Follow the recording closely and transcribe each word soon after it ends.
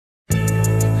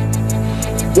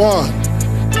One.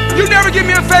 You never give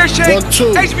me a fair shake. 1,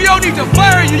 2. HBO needs to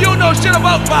fire you. You don't know shit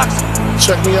about boxing.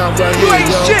 Check me out right You here, ain't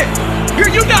yo. shit.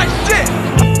 You not shit.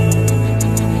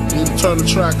 You need to turn the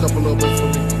track up a little bit for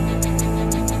me.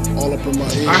 All up in my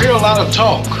ear. I hear a lot of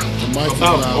talk mic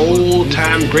about is loud.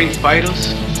 old-time great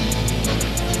fighters.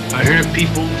 I hear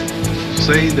people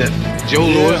say that Joe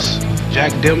Louis,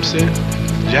 Jack Dempsey,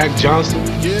 Jack Johnson,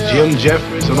 Jim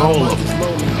Jeffries, and all of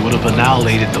them would have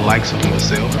annihilated the likes of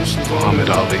myself, Muhammad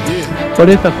Ali. But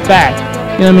it's a fact.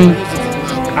 You know what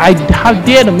I mean? How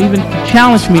dare them even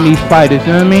challenge me, these fighters?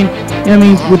 You know what I mean? You know what I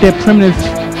mean? With their primitive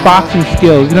boxing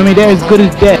skills. You know what I mean? They're as good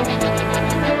as dead.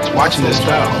 Watching their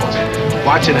styles,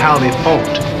 watching how they fought,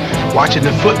 watching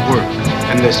their footwork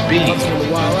and their speed.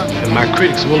 And my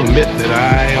critics will admit that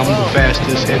I am the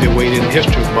fastest heavyweight in the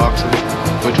history of boxing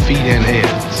with feet and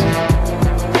hands.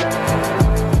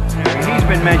 He's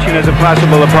been mentioned as a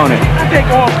possible opponent. I take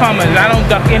all comers. I don't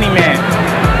duck any man.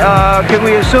 Can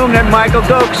we assume that Michael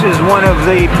Dokes is one of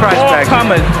the prospects? All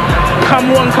comers.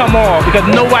 Come one, come all. Because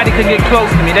nobody can get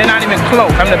close to me. They're not even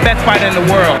close. I'm the best fighter in the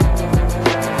world.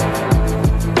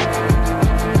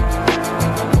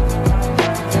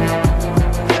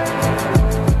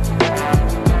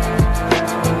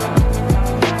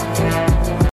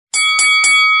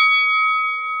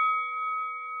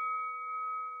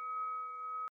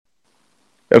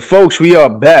 And folks, we are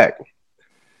back.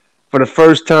 For the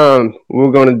first time,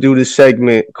 we're going to do this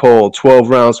segment called 12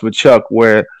 Rounds with Chuck,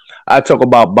 where I talk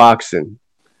about boxing.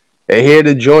 And here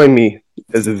to join me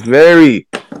is a very,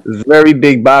 very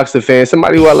big boxer fan,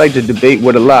 somebody who I like to debate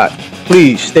with a lot.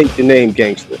 Please state your name,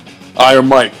 gangster. Iron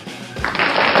Mike.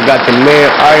 I got the man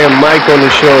Iron Mike on the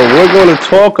show. We're going to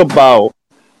talk about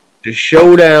the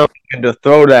showdown and the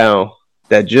throwdown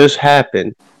that just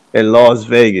happened in Las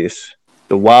Vegas.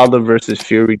 The Wilder versus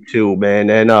Fury 2, man.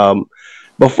 And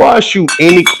before I shoot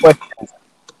any questions,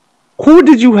 who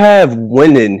did you have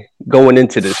winning going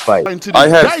into this fight? I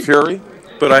had Fury,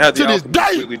 but I had the outcome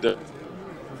completely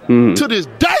different. To this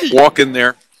day. Walk in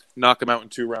there, knock him out in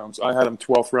 2 rounds. I had him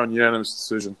 12th round unanimous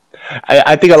decision.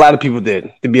 I think a lot of people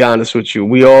did, to be honest with you.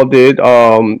 We all did.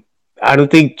 I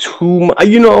don't think too much.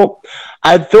 You know,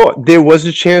 I thought there was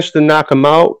a chance to knock him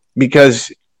out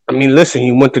because, I mean, listen,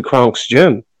 he went to Kronk's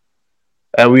gym.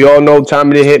 And we all know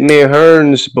Tommy the Hitman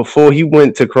Hearns, before he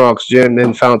went to Kronk's gym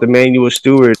and found Emmanuel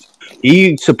Stewart,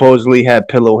 he supposedly had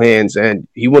pillow hands, and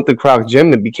he went to Kronk's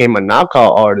gym and became a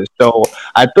knockout artist. So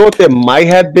I thought there might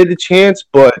have been a chance,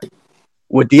 but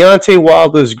with Deontay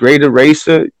Wilder's great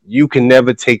eraser, you can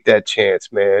never take that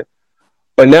chance, man.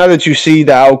 But now that you see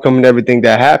the outcome and everything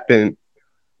that happened,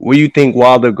 where do you think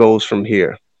Wilder goes from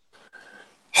here?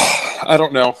 I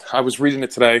don't know. I was reading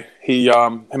it today.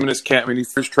 Him and his camp,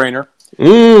 he's his trainer.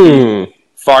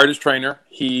 Fired his trainer.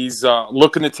 He's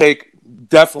looking to take.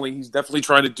 He's definitely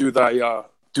trying to do that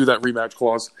rematch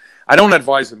clause. I don't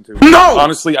advise him to. No,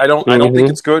 honestly, I don't. I don't think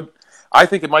it's good. I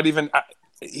think it might even.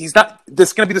 He's not. This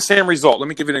is going to be the same result. Let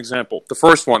me give you an example. The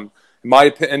first one, in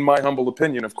my humble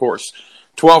opinion, of course,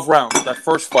 12 rounds. That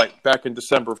first fight back in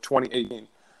December of 2018.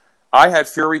 I had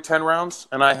Fury 10 rounds,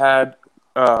 and I had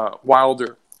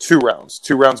Wilder 2 rounds.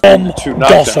 2 rounds being 2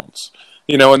 knockdowns.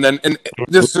 You know, and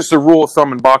this is just a rule of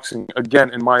thumb in boxing,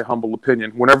 again, in my humble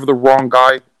opinion. Whenever the wrong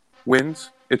guy wins,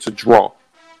 it's a draw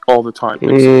all the time.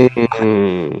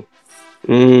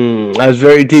 That's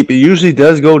very deep. It usually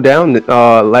does go down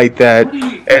like that.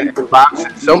 And in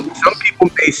boxing, some people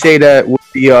may say that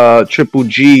with the Triple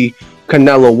G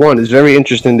Canelo one. It's very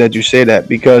interesting that you say that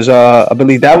because I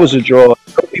believe that was a draw.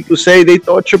 Some people say they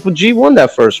thought Triple G won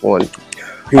that first one.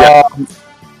 Yeah.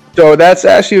 So that's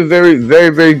actually a very, very,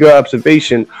 very good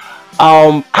observation.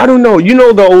 I don't know. You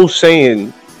know the old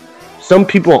saying, some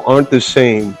people aren't the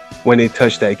same when they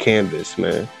touch that canvas,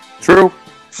 man. True.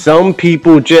 Some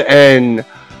people and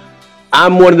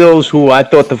I'm one of those who I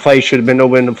thought the fight should have been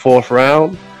over in the 4th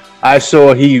round. I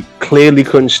saw he clearly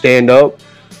couldn't stand up.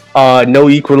 No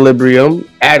equilibrium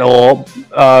at all.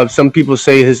 Some people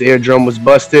say his eardrum was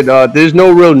busted. There's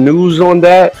no real news on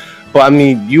that. But, I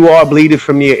mean, you are bleeding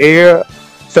from your ear.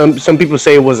 Some people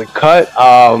say it was a cut.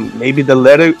 Maybe the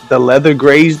leather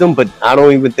grazed him, but I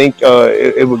don't even think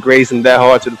it would graze him that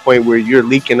hard to the point where you're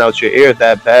leaking out your ear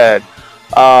that bad.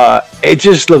 It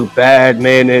just looked bad,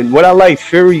 man. And what I like,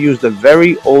 Fury used a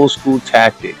very old school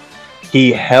tactic.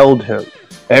 He held him.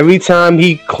 Every time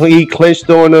he clinched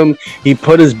on him, he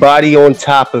put his body on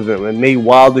top of him and made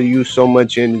Wilder use so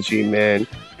much energy, man.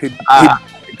 He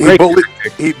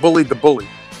bullied the bully.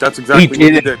 That's exactly what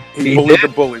he did. He bullied the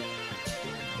bully.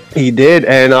 He did,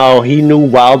 and he knew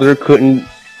Wilder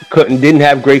didn't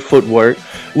have great footwork,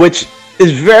 which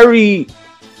is very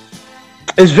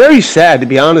It's very sad, to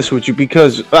be honest with you,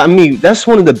 because I mean that's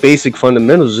one of the basic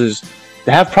fundamentals is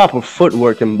to have proper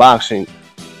footwork in boxing.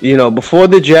 You know, before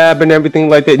the jab and everything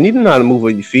like that, you need to know how to move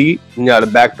with your feet. You know how to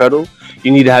backpedal.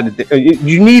 You need to have to.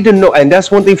 You need to know, and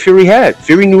that's one thing Fury had.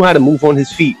 Fury knew how to move on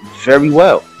his feet very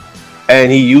well,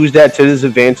 and he used that to his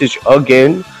advantage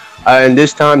again. And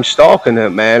this time, stalking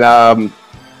him, man.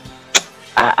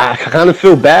 I kind of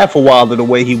feel bad for Wilder the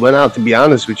way he went out. To be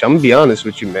honest with you, I'm gonna be honest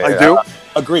with you, man. I do.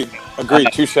 Agreed,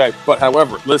 touche. But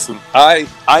however, listen,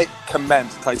 I commend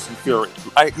Tyson Fury.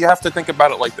 You have to think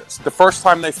about it like this. The first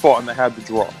time they fought and they had the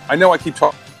draw. I know I keep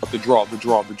talking about the draw,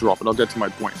 but I'll get to my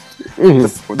point.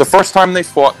 Mm-hmm. The first time they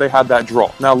fought, they had that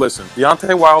draw. Now listen,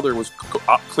 Deontay Wilder was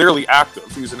clearly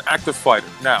active. He was an active fighter.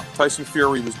 Now, Tyson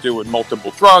Fury was doing multiple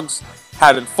drugs,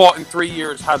 hadn't fought in 3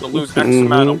 years, had to lose X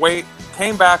amount of weight,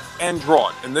 came back and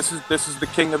drawed. And this is the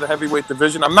king of the heavyweight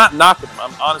division. I'm not knocking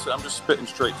him. I'm just spitting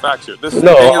straight facts here. This is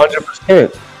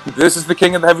 100%. This is the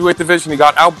king of the heavyweight division. He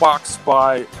got outboxed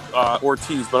by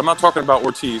Ortiz, but I'm not talking about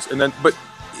Ortiz. But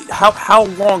how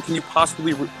long can you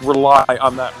possibly rely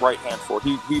on that right hand for?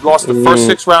 He lost the first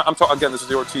 6 rounds. I'm talking again. This is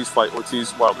the Ortiz fight.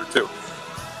 Ortiz Wilder too.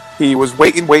 He was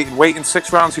waiting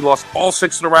 6 rounds. He lost all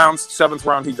 6 of the rounds. 7th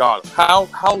round, he got it. How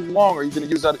long are you going to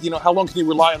use that? You know, how long can you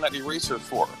rely on that eraser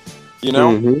for? You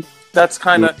know, that's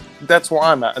where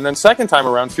I'm at. And then second time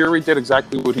around, Fury did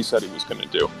exactly what he said he was going to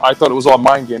do. I thought it was all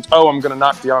mind games. Oh, I'm going to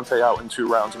knock Deontay out in 2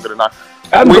 rounds. I'm going to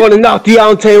knock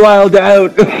Deontay Wilder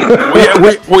out.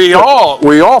 we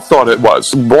all thought it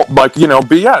was, like, you know,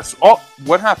 BS.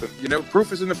 What happened? You know,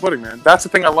 proof is in the pudding, man. That's the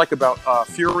thing I like about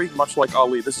Fury, much like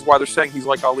Ali. This is why they're saying he's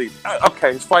like Ali.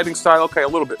 Okay, his fighting style, okay, a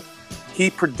little bit. He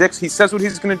predicts, he says what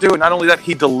he's going to do, and not only that,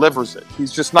 he delivers it.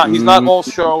 He's just not, he's not all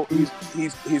show,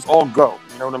 he's all go.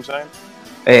 You know what I'm saying?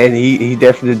 And he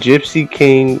definitely, the Gypsy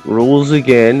King rules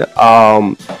again.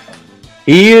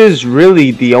 He is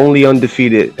really the only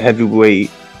undefeated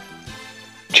heavyweight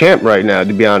champ right now,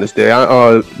 to be honest.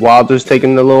 Wilder's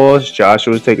taking the loss,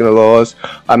 Joshua's taking the loss.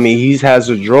 I mean, he has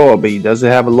a draw, but he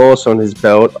doesn't have a loss on his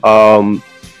belt.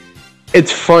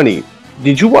 It's funny.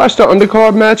 Did you watch the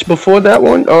undercard match before that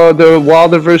one? The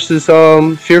Wilder versus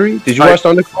Fury? Did you watch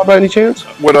the undercard by any chance?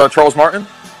 With Charles Martin?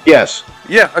 Yes.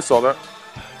 Yeah, I saw that.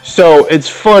 So it's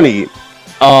funny.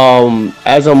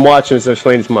 As I'm watching this, I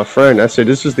explained to my friend, I said,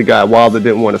 this was the guy Wilder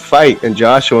didn't want to fight, and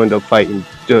Joshua ended up fighting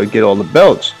to get all the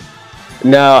belts.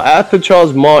 Now, after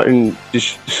Charles Martin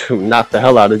just knocked the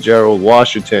hell out of Gerald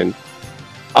Washington,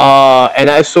 and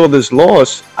I saw this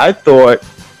loss, I thought,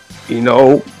 you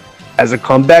know, as a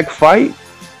comeback fight,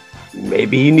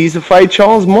 maybe he needs to fight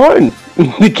Charles Martin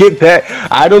to get back.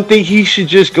 I don't think he should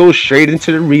just go straight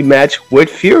into the rematch with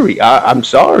Fury. I'm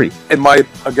sorry. In my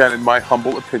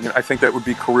humble opinion, I think that would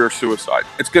be career suicide.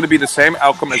 It's going to be the same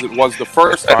outcome as it was the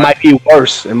first time. It might be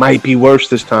worse. It might be worse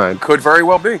this time. Could very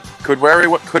well be. Could very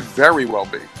well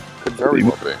be.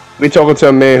 We're talking to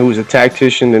a man who's a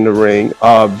tactician in the ring.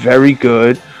 Very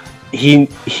good. He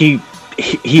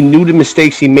knew the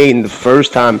mistakes he made in the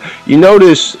first time. You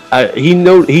notice he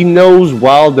knows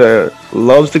Wilder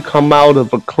loves to come out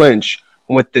of a clinch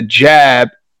with the jab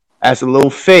as a little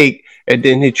fake and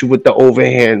then hit you with the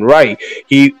overhand right.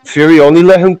 Fury only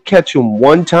let him catch him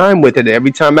one time with it.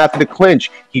 Every time after the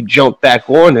clinch, he jumped back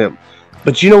on him.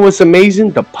 But you know what's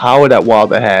amazing? The power that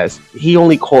Wilder has. He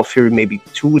only caught Fury maybe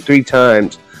 2 or 3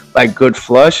 times, like good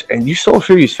flush. And you saw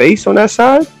Fury's face on that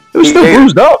side? It was still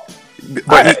bruised up.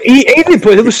 But he ate it,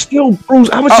 but it was still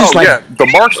bruised. I was just like, yeah, the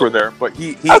marks were there, but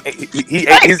he's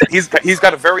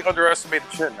got a very underestimated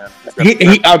chin, man.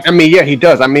 I mean, yeah, he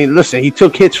does. I mean, listen, he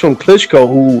took hits from Klitschko,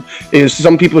 who is,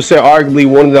 some people say, arguably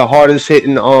one of the hardest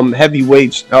hitting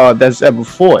heavyweights that's ever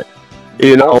fought.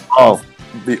 You know,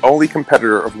 the only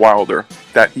competitor of Wilder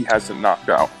that he hasn't knocked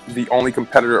out, the only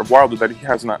competitor of Wilder that he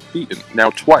has not beaten,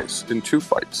 now twice in 2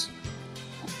 fights.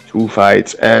 2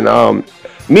 fights, and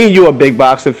me and you are big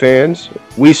boxing fans.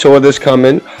 We saw this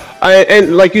coming.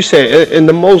 And like you said, in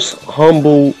the most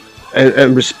humble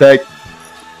and respect,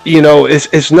 you know,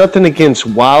 it's nothing against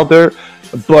Wilder,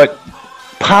 but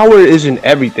power isn't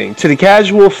everything. To the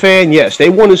casual fan, yes, they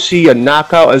want to see a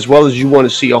knockout as well as you want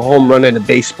to see a home run in a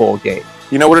baseball game.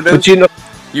 You know what it is? But you know,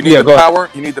 you need the power,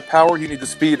 you need the power, you need the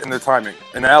speed and the timing.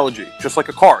 Analogy, just like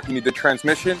a car. You need the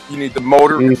transmission, you need the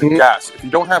motor, and the gas. If you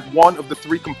don't have one of the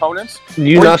 3 components,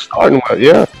 you're not starting with,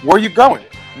 yeah. Where are you going?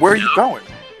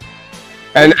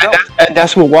 And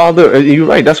that's what Wilder, you're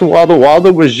right, that's what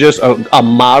Wilder was just a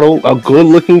model, a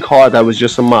good-looking car that was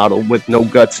just a model with no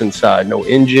guts inside, no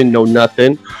engine, no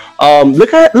nothing.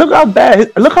 Look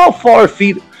how far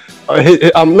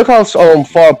look how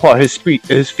far apart his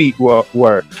feet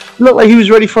were. Looked like he was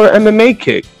ready for an MMA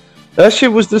kick. That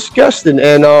shit was disgusting,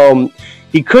 and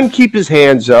he couldn't keep his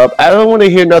hands up. I don't want to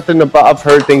hear nothing about. I've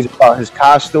heard things about his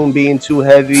costume being too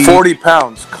heavy. 40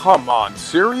 pounds. Come on,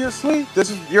 seriously?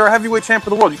 You're a heavyweight champ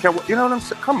of the world. You can't. You know what I'm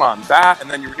saying? Come on, that. And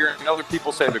then you're hearing other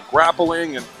people say the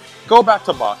grappling and go back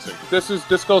to boxing.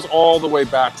 This goes all the way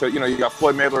back to you got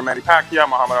Floyd Mayweather, Manny Pacquiao,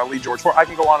 Muhammad Ali, George Foreman. I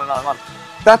can go on and on and on.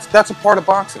 That's a part of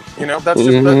boxing. That's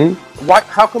just why.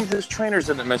 How come his trainers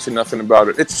didn't mention nothing about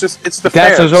it? It's the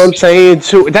fans. That's what I'm saying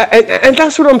too. And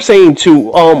that's what I'm saying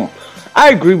too.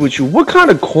 I agree with you. What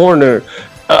kind of corner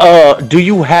do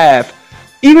you have?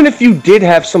 Even if you did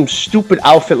have some stupid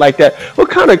outfit like that, what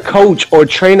kind of coach or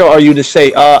trainer are you to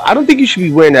say, I don't think you should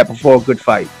be wearing that before a good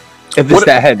fight if it's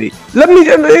that heavy? Let me,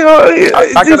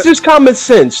 it's just common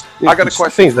sense. I got a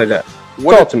question. Things like that.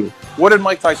 Talk to me. What did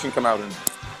Mike Tyson come out in?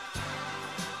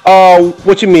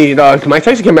 What you mean? Mike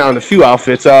Tyson came out in a few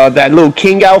outfits. That little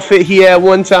king outfit he had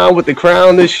one time with the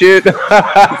crown and shit.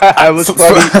 I was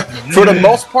funny. For the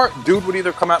most part, dude would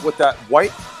either come out with that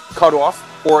white cut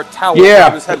off or a towel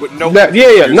around his head with no.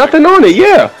 Nothing on it.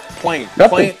 Yeah. Plain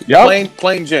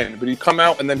Jane. But he'd come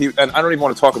out and then and I don't even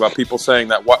want to talk about people saying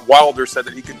that Wilder said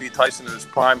that he could beat Tyson in his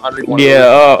prime. I don't even want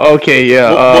to. Okay,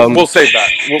 yeah. We'll save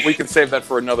that. We can save that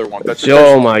for another one.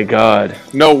 My God.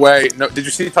 No way. No. Did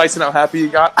you see Tyson how happy he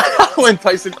got when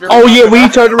Tyson? When he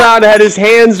turned around and had his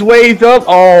hands waved up.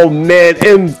 Oh man,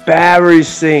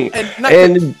 embarrassing.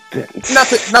 And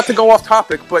not to go off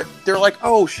topic, but they're like,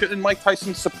 oh, shouldn't Mike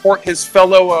Tyson support his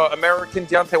fellow American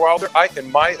Deontay Wilder?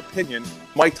 In my opinion,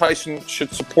 Mike Tyson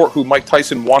should support who Mike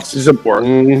Tyson wants to support.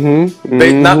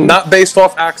 Not based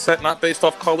off accent, not based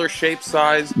off color, shape,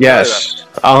 size. Yes,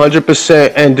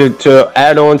 100%. And to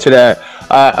add on to that,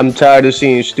 I'm tired of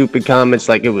seeing stupid comments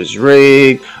like it was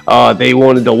rigged. They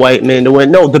wanted the white man to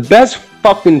win. No, the best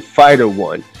fucking fighter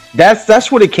won. That's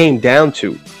what it came down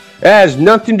to. It has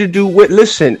nothing to do with.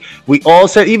 Listen, we all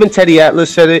said. Even Teddy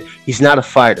Atlas said it. He's not a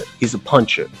fighter. He's a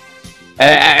puncher.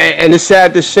 And it's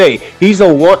sad to say he's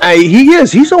a once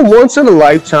in a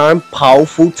lifetime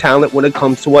powerful talent when it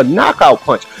comes to a knockout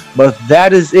punch. But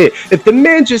that is it. If the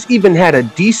man just even had a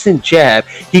decent jab,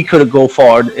 he could have go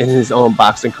far in his own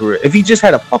boxing career. If he just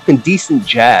had a fucking decent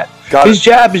jab, his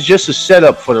jab is just a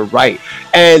setup for the right.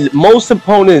 And most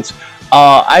opponents,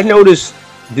 I noticed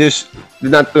this.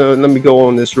 Let me go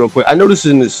on this real quick. I noticed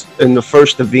in the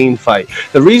first Stiverne fight,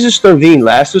 the reason Stiverne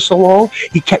lasted so long,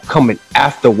 he kept coming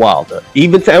after Wilder.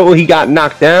 Even when he got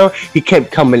knocked down, he kept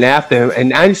coming after him.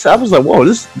 And I was like, whoa,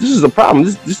 this is a problem.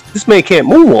 This man can't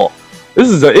move on. This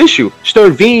is an issue.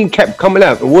 Stiverne kept coming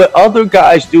out. What other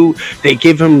guys do, they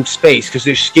give him space because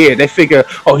they're scared. They figure,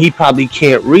 oh, he probably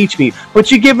can't reach me.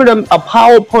 But you're giving him a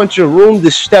power puncher room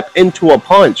to step into a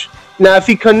punch. Now, if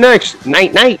he connects,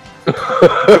 night.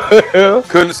 Couldn't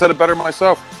have said it better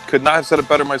myself. Could not have said it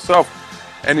better myself.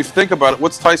 And if you think about it,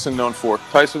 what's Tyson known for?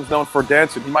 Tyson's known for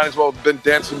dancing. He might as well have been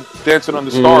dancing on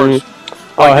the stars.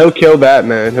 He'll kill that,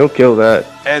 man. He'll kill that.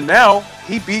 And now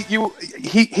he beat you.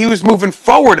 He was moving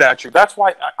forward at you. That's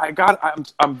why I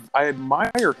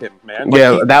admire him, man.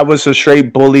 That was a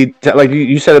straight bully. Like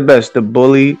you said it best. The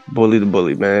bully,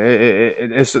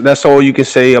 man. That's all you can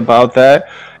say about that.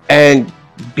 And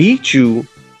beat you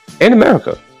in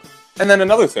America. And then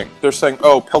another thing, they're saying,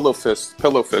 oh, pillow fist.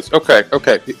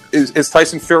 Okay. Is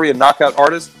Tyson Fury a knockout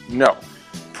artist? No.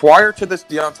 Prior to this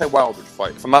Deontay Wilder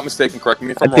fight, if I'm not mistaken, correct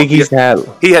me if I'm wrong. I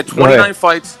think he had 29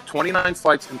 fights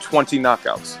and 20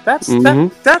 knockouts. That's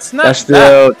not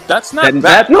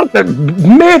bad.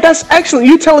 Man, that's excellent.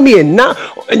 You telling me in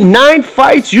 9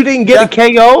 fights you didn't get a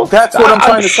KO? That's what I'm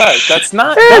trying to say. That's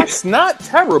not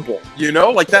terrible.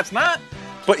 That's not.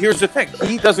 But here's the thing: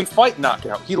 he doesn't fight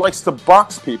knockout. He likes to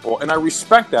box people, and I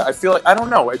respect that. I feel like I don't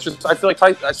know. It's just I feel like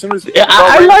as soon as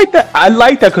I like that. I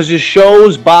like that because it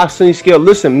shows boxing skill.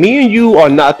 Listen, me and you are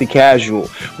not the casual.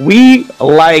 We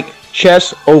like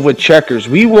chess over checkers.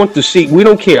 We want to see. We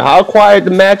don't care how quiet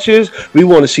the match is. We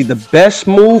want to see the best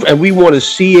move, and we want to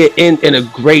see it in a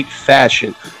great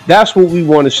fashion. That's what we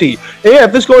want to see. Yeah,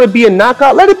 if it's going to be a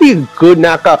knockout, let it be a good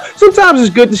knockout. Sometimes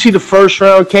it's good to see the first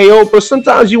round KO, but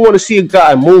sometimes you want to see a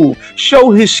guy move,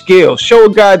 show his skill, show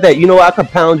a guy that, I can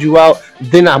pound you out,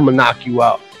 then I'm going to knock you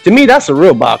out. To me, that's a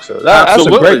real boxer. That's a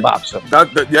great boxer.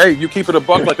 You keep it a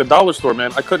buck like a dollar store,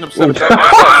 man. I couldn't have said it better.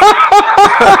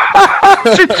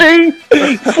 Cha-ching!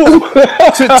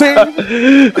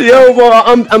 Yo,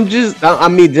 well,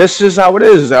 this is how it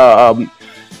is.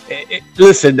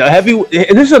 Listen,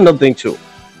 and this is another thing too.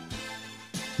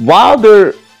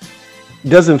 Wilder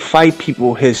doesn't fight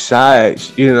people his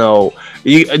size. You know,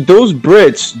 those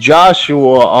Brits,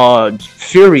 Joshua,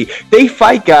 Fury, they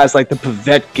fight guys like the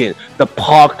Povetkin, the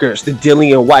Parkers, the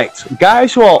Dillian Whites,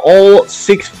 guys who are all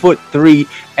 6'3"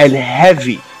 and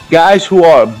heavy. Guys who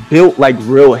are built like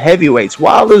real heavyweights.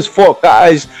 Wilder's fought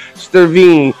guys,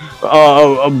 Sterving,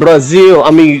 Brazil.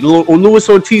 I mean, Luis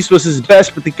Ortiz was his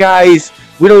best, but the guys,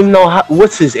 we don't even know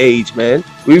what's his age, man.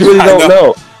 We really don't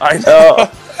know. I know.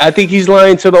 I think he's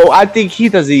lying to the. I think he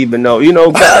doesn't even know. You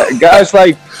know, guys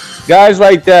like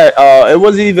that. It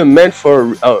wasn't even meant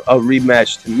for a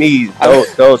rematch to me.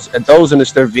 Those in the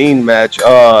Sterving match.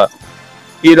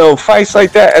 You know, fights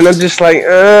like that, and I'm just like,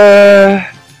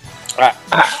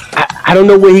 I don't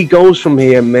know where he goes from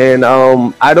here, man.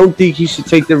 I don't think he should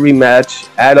take the rematch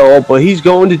at all, but he's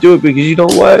going to do it because you know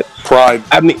what? Pride.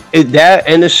 I mean, that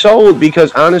and it's sold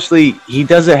because honestly, he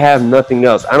doesn't have nothing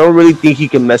else. I don't really think he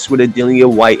can mess with a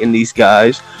Dillian White and these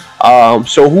guys.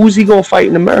 So who's he gonna fight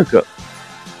in America?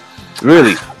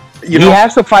 Really? He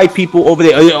has to fight people over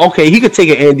there. Okay, he could take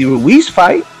an Andy Ruiz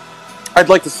fight. I'd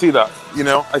like to see that. You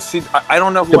know, I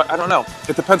don't know who. I don't know.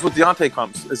 It depends what Deontay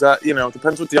comes. Is that it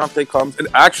depends what Deontay comes. And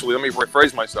actually, let me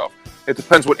rephrase myself. It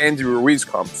depends what Andy Ruiz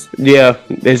comes. Yeah,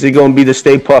 is it going to be the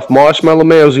Stay Puft Marshmallow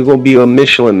Man or is it going to be a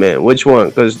Michelin Man? Which one?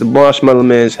 Because the Marshmallow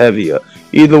Man is heavier.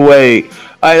 Either way,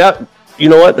 you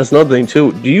know what? That's another thing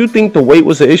too. Do you think the weight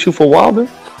was an issue for Wilder?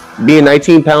 Being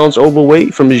 19 pounds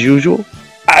overweight from his usual?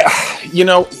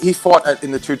 He fought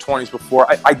in the 220s before.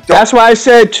 I don't. That's why I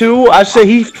said too. I said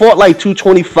he fought like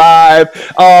 225.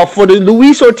 For the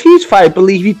Luis Ortiz fight, I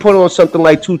believe he put on something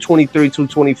like 223,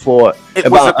 224.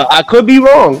 I could be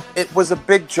wrong. It was a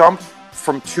big jump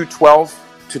from 212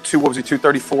 to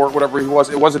 234, whatever he was.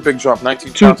 It was a big jump.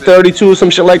 19 232, some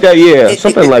shit like that. Yeah,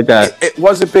 something like that. It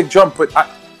was a big jump, but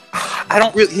I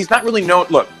don't really. He's not really known.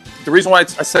 Look, the reason why I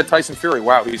said Tyson Fury.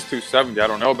 Wow, he's 270. I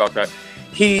don't know about that.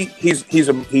 He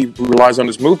relies on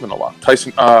his movement a lot.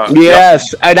 Tyson.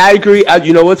 Yes, and I agree.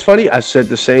 You know what's funny? I said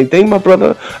the same thing, my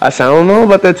brother. I said I don't know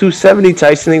about that 270.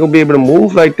 Tyson ain't gonna be able to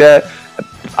move like that.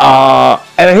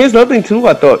 And here's another thing too.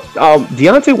 I thought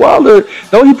Deontay Wilder,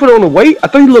 though he put on the weight, I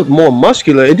thought he looked more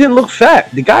muscular. It didn't look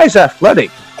fat. The guy's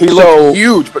athletic. He looked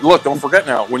huge, but look, don't forget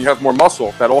now, when you have more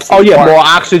muscle, that also more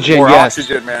oxygen. More yes,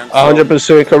 oxygen, man.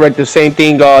 100% correct. The same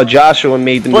thing. Joshua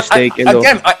made the mistake.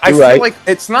 I feel like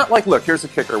it's not like. Look, here's the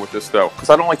kicker with this though, because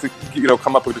I don't like to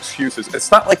come up with excuses. It's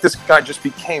not like this guy just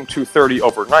became 230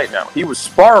 overnight. Now he was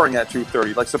sparring at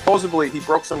 230. Like supposedly he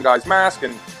broke some guy's mask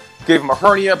and gave him a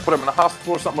hernia, put him in a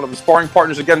hospital or something. One of his sparring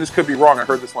partners. Again, this could be wrong. I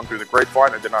heard this one through the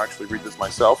grapevine. I did not actually read this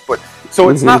myself. But so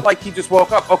it's not like he just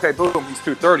woke up. Okay, boom, he's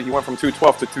 230. He went from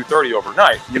 212 to 230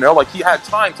 overnight. Like he had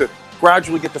time to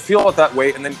gradually get to feel it that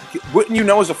way. And then wouldn't you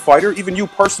know as a fighter, even you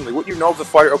personally, wouldn't you know as a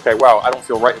fighter, okay, wow, I don't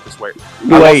feel right at this weight.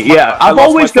 I've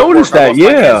always noticed that.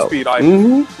 Yeah. Speed.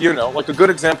 Like a good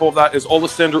example of that is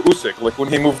Oleksandr Usyk. Like when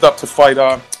he moved up to fight,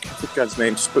 I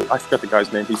forgot the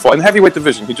guy's name. He fought in the heavyweight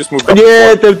division. He just moved up.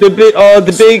 Yeah,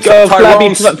 the big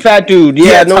flabby fat dude.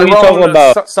 Yeah, I know what you're talking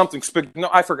about. Something. No,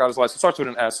 I forgot his last. It starts with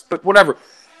an S. But whatever.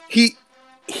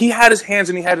 He had his hands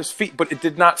and he had his feet, but it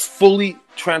did not fully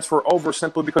transfer over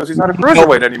simply because he's not a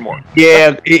cruiserweight anymore.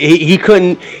 Yeah, he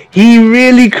couldn't. He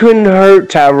really couldn't hurt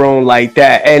Tyrone like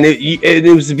that, and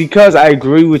it was because I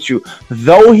agree with you.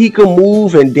 Though he can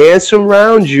move and dance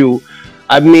around you,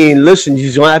 I mean, listen,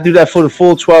 he's gonna have to do that for the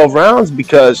full 12 rounds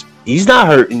because he's not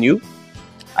hurting you.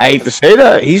 I hate to say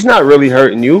that. He's not really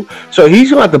hurting you. So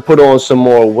he's gonna have to put on some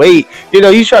more weight.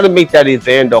 He's trying to make that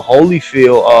Evander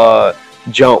Holyfield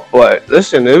jump, but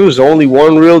listen, it was only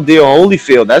one real deal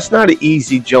Holyfield. That's not an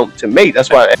easy jump to make.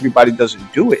 That's why everybody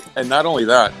doesn't do it. And not only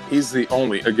that, he's the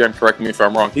only, again, correct me if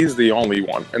I'm wrong, he's the only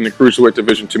one in the cruiserweight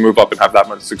division to move up and have that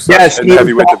much success in the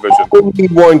heavyweight division. Only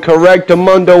one, correct.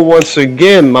 Amundo once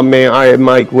again, my man Iron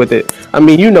Mike with it. I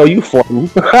mean, you fought him.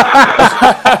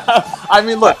 I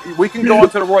mean, look, we can go on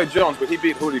to the Roy Jones, but who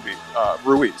did he beat?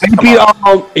 Ruiz. He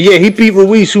beat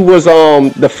Ruiz, who was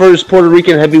the first Puerto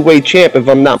Rican heavyweight champ, if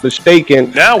I'm not mistaken.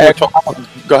 Now we're talking.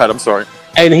 Go ahead. I'm sorry.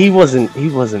 And he wasn't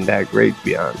that great, to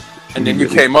be honest. And then you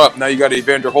came up. Now you got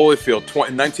Evander Holyfield.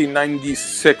 In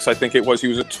 1996, I think it was. He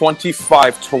was a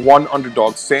 25-1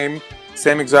 underdog. Same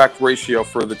exact ratio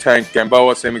for the Tank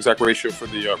Gamboa. Same exact ratio for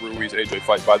the Ruiz AJ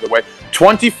fight. By the way,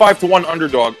 25-1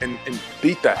 underdog and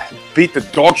beat the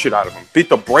dog shit out of him. Beat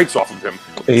the brakes off of him.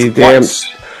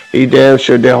 He damn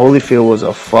sure that Holyfield was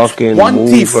a fucking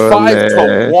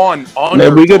 25-1 underdog.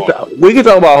 Man, we could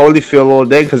talk about Holyfield all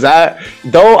day because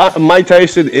Mike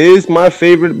Tyson is my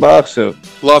favorite boxer.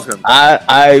 Love him.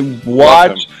 I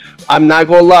I'm not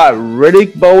gonna lie.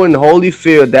 Riddick Bowe and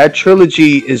Holyfield, that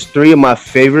trilogy is 3 of my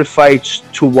favorite fights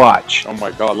to watch. Oh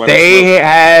my God, they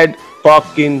had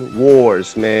fucking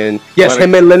wars, man. Yes,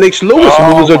 him and Lennox Lewis,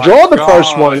 who was a draw the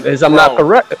first one, as I'm not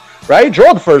correct. Right?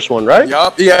 Draw the first one, right?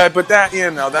 Yup. Yeah, but that,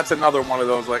 that's another one of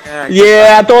those, like,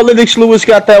 yeah, I thought Lennox Lewis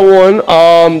got that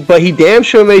one. But he damn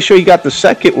sure made sure he got the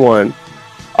second one.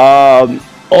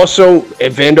 Also,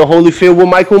 Evander Holyfield with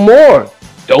Michael Moore.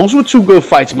 Those were 2 good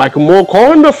fights. Michael Moore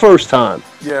caught him the first time.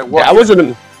 Yeah, well,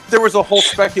 there was a whole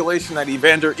speculation that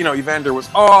Evander was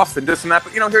off and this and that.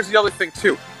 But, here's the other thing,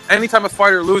 too. Anytime a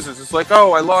fighter loses, it's like,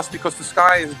 oh, I lost because the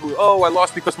sky is blue. Oh, I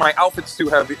lost because my outfit's too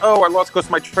heavy. Oh, I lost because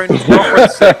my trainer's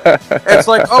girlfriend's sick. It's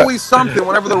like always something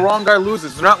whenever the wrong guy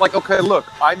loses. They're not like, okay, look,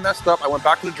 I messed up. I went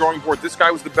back to the drawing board. This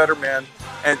guy was the better man.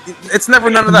 And it's never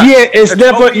none of that. Yeah, it's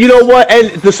never, always, you know what?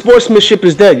 And the sportsmanship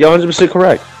is dead. You're 100%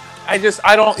 correct. I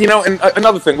don't, and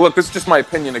another thing, look, this is just my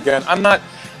opinion again.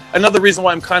 Another reason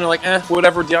why I'm kind of like,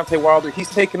 whatever, Deontay Wilder, he's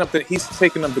taking up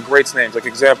the greats' names. Like,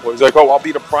 example, he's like, oh, I'll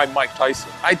beat a prime Mike Tyson.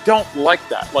 I don't like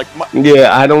that. Like,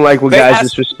 I don't like when guys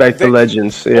disrespect the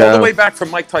legends. Yeah. All the way back from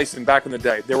Mike Tyson back in the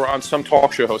day. They were on some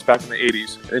talk show host back in the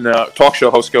 80s. And a talk show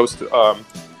host goes to,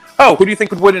 who do you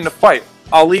think would win in a fight?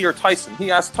 Ali or Tyson? He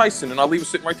asked Tyson, and Ali was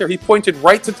sitting right there. He pointed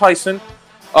right to Tyson.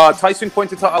 Tyson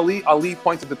pointed to Ali. Ali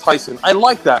pointed to Tyson. I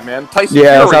like that, man. Tyson Fury.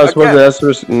 That's how it's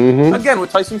supposed to. Again,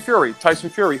 with Tyson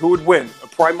Fury, who would win? A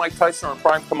prime Mike Tyson or a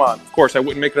prime? Come on. Of course, I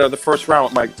wouldn't make it out of the first round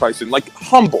with Mike Tyson. Like,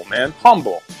 humble, man.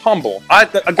 Humble.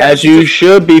 As you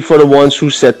should be for the ones who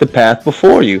set the path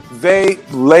before you. They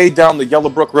laid down the Yellow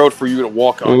Brick Road for you to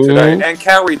walk on today and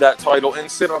carry that title and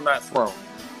sit on that throne.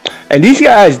 And these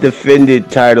guys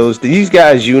defended titles. These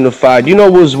guys unified.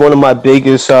 What was one of my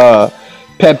biggest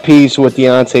pet peeves with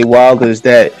Deontay Wilder is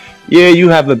that, you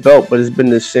have a belt, but it's been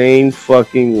the same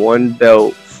fucking one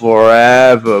belt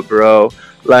forever, bro.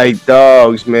 Like,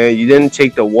 dogs, man. You didn't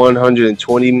take the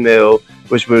 120 mil,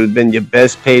 which would have been your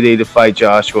best payday to fight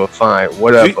Joshua. Fine,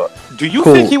 whatever. Do you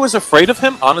think he was afraid of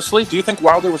him, honestly? Do you think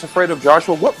Wilder was afraid of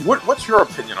Joshua? What's your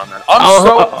opinion on that? I'm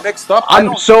so mixed up.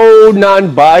 I'm so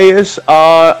non-biased,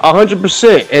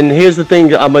 100%. And here's the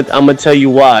thing, I'm gonna tell you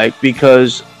why.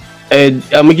 Because, and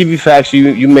I'm gonna give you facts.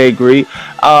 You may agree.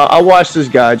 I watched this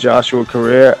guy Joshua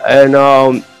career,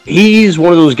 and he's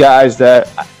one of those guys that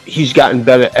he's gotten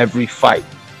better every fight.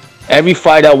 Every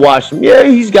fight I watched him,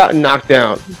 he's gotten knocked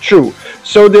down. True.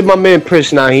 So did my man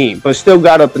Prince Naheem, but still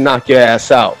got up to knock your ass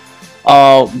out.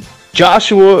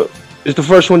 Joshua is the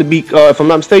first one to beat, if I'm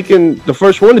not mistaken, the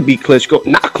first one to beat Klitschko.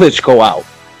 Knock Klitschko out.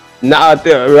 Not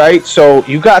there, right? So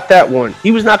you got that one. He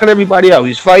was knocking everybody out.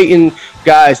 He's fighting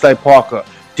guys like Parker.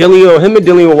 Him and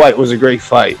Dillian White was a great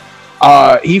fight.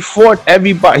 He fought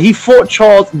everybody. He fought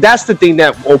Charles. That's the thing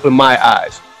that opened my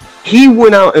eyes. He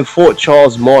went out and fought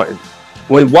Charles Martin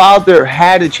when Wilder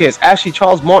had a chance. Actually,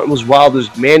 Charles Martin was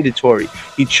Wilder's mandatory.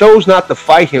 He chose not to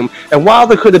fight him, and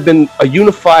Wilder could have been a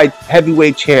unified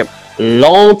heavyweight champ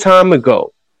long time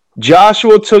ago.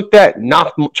 Joshua took that,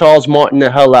 knocked Charles Martin the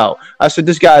hell out. I said,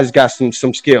 this guy's got some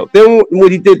skill. Then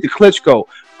what he did to Klitschko,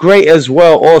 great as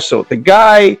well also. The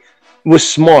guy was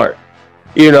smart.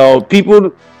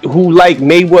 People who like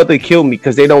Mayweather kill me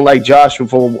because they don't like Joshua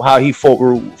for how he fought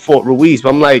Ruiz. But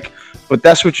I'm like, but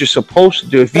that's what you're supposed to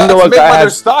do. If you know a guy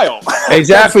has style.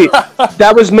 Exactly.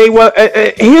 That was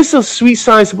Mayweather. Here's the sweet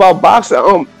science about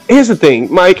boxing. Here's the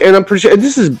thing, Mike, and I'm pretty sure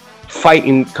this is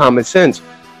fighting common sense.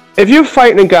 If you're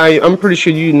fighting a guy, I'm pretty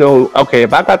sure okay,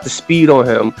 if I got the speed on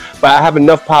him, but I have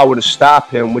enough power to stop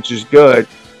him, which is good,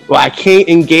 well, I can't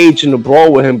engage in the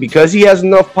brawl with him because he has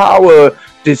enough power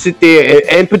to sit there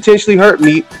and potentially hurt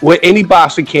me, what any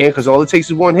boxer can, because all it takes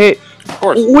is one hit. Of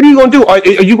course. What are you going to do? Are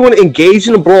you going to engage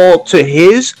in a brawl to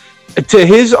his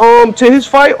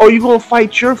fight, or are you going to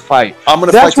fight your fight? I'm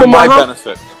going to fight for my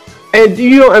benefit. And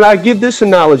and I give this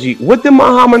analogy. What did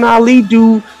Muhammad Ali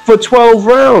do for 12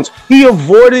 rounds? He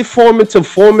avoided Foreman till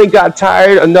Foreman got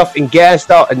tired enough and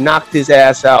gassed out and knocked his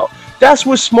ass out. That's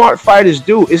what smart fighters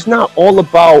do. It's not all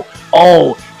about,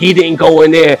 he didn't go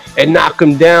in there and knock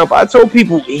him down. But I told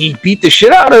people he beat the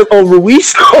shit out of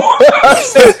Ruiz.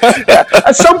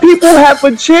 Some people have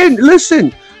a chin.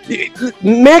 Listen,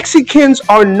 Mexicans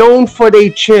are known for their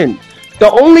chin.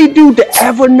 The only dude to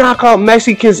ever knock out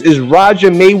Mexicans is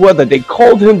Roger Mayweather. They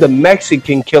called him the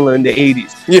Mexican killer in the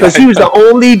 80s because he was the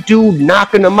only dude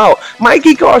knocking them out.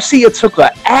 Mikey Garcia took an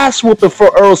ass whooping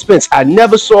for Earl Spence. I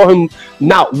never saw him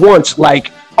not once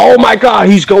like, oh my God,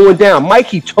 he's going down.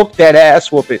 Mikey took that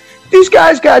ass whooping. These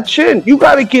guys got chin. You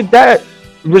got to give that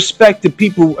respect to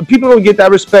people. People don't get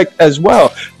that respect as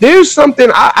well. There's something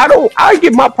I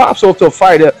give my props off to a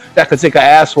fighter that could take an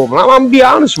ass whooping. I'm gonna be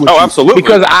honest with you. Oh, absolutely.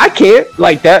 Because I can't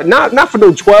like that. Not for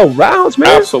no 12 rounds,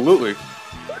 man. Absolutely.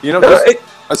 You know,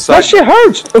 that shit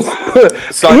hurts.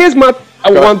 Here's my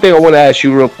one thing I want to ask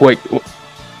you real quick.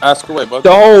 Ask away, bud.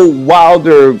 The whole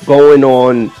Wilder going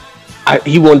on,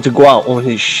 he wanted to go out on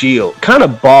his shield. Kind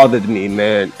of bothered me,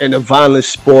 man. In a violent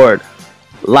sport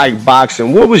like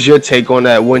boxing, what was your take on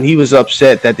that when he was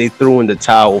upset that they threw in the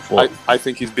towel for him? I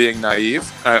think he's being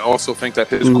naive. I also think that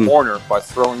his corner, by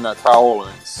throwing that towel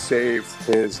in, saved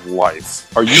his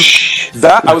life. Are you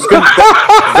that? I was going.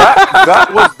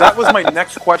 That was my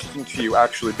next question to you.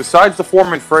 Actually, besides the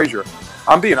Foreman Frazier,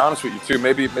 I'm being honest with you too.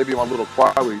 Maybe I'm a little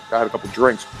quiet. I had a couple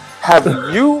drinks. Have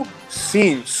you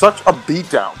seen such a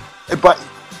beatdown? But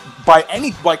by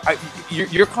any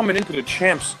you're coming into the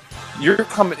champs.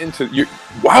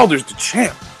 Wilder's the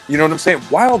champ. You know what I'm saying?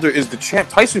 Wilder is the champ.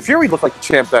 Tyson Fury looked like the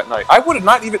champ that night. I would have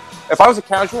not even, if I was a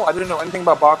casual, I didn't know anything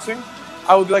about boxing,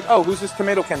 I would be like, oh, who's this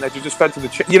tomato can that you just fed to the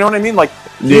champ? You know what I mean? Like,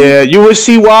 yeah, you would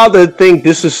see Wilder think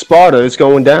this is Sparta. It's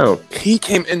going down. He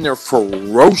came in there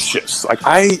ferocious. Like,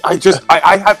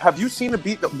 have you seen a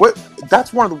beat?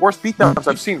 That's one of the worst beatdowns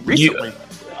I've seen recently.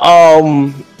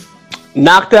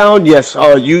 Knockdown, yes.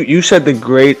 You said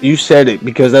you said it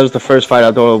because that was the first fight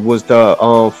I thought was the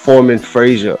Foreman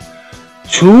Frazier.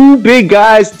 Two big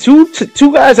guys, two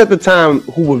guys at the time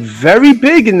who were very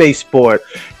big in their sport,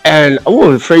 and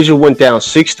Frazier went down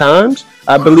 6 times,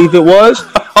 I believe it was.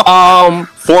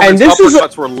 And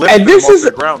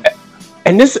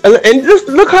this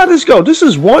look how this goes. This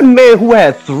is one man who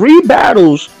had 3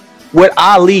 battles with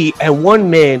Ali, and one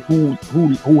man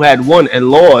who had won and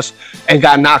lost and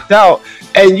got knocked out.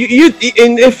 And and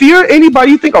if you're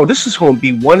anybody, you think, oh, this is going to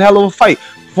be one hell of a fight.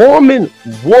 Foreman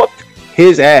whooped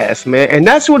his ass, man, and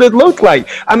that's what it looked like.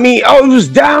 I mean, it was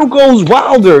down goes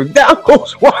Wilder, down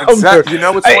goes Wilder. Exactly. You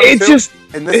know what's funny too?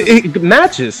 It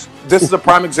matches. This is a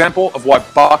prime example of why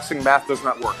boxing math does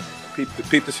not work.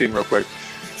 Peep the scene real quick.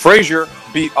 Frazier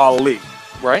beat Ali,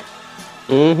 right?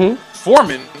 Mm-hmm.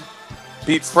 Foreman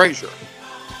beat Frazier.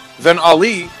 Then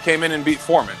Ali came in and beat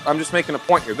Foreman. I'm just making a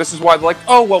point here. This is why they're like,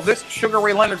 oh, well, this Sugar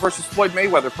Ray Leonard versus Floyd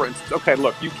Mayweather, for instance. Okay,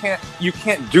 look, you can't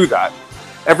do that.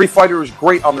 Every fighter is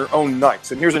great on their own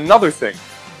nights. And here's another thing.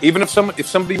 Even if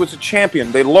somebody was a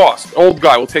champion, they lost. Old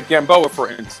guy, we'll take Gamboa,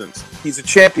 for instance. He's a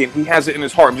champion. He has it in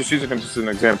his heart. I'm just using him just as an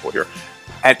example here.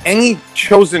 At any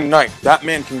chosen night, that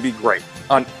man can be great.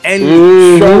 On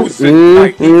any chosen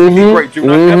night, he can be great. Do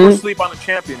not ever sleep on a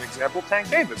champion. Example, Tank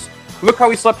Davis. Look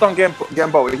how he slept on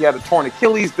Gamboa. He had a torn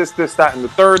Achilles, this, that, and the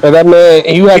third. And that man,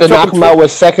 and you had to knock him out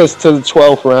with seconds to the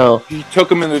 12th round. He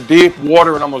took him in the deep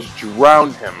water and almost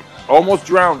drowned him.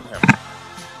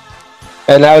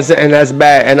 And that's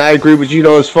bad. And I agree with you. You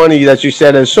know, it's funny that you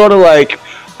said it's sort of like,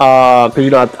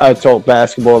 because I talk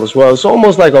basketball as well. It's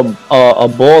almost like a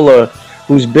baller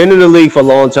who's been in the league for a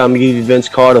long time. You give Vince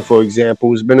Carter, for example,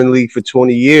 who's been in the league for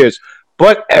 20 years.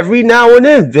 But every now and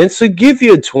then, Vince will give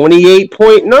you a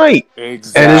 28-point night.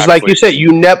 Exactly. And it's like you said,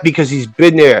 because he's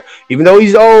been there. Even though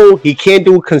he's old, he can't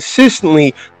do it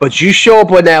consistently. But you show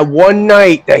up on that one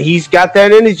night that he's got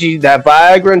that energy, that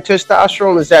Viagra and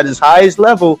testosterone is at his highest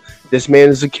level. This man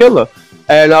is a killer.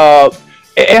 And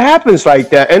it happens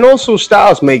like that. And also,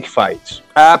 styles make fights.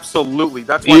 Absolutely.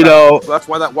 That's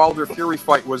why that Wilder Fury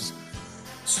fight was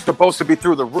supposed to be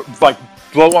through the roof, like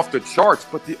blow off the charts.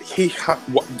 But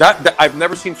I've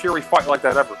never seen Fury fight like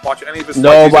that ever. Watch any of his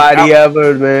Nobody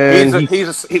ever, man.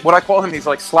 He's what I call him. He's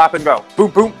like slap and go,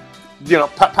 boom, boom. You know,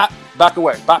 pat, back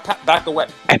away, back away.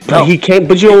 But he came.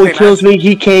 But you know what kills me?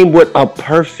 He came with a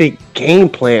perfect game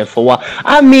plan for a while.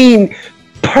 I mean,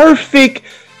 perfect.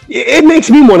 It makes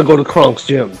me want to go to Kronk's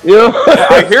gym. You know.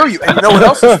 I hear you. And you know what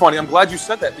else is funny? I'm glad you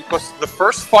said that, because the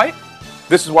first fight.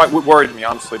 This is what worried me,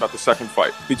 honestly, about the second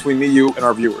fight between me, you, and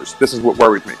our viewers. This is what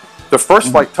worried me. The first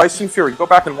fight, Tyson Fury, go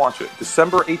back and watch it.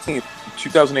 December 18th,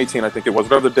 2018, I think it was,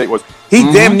 whatever the date was. He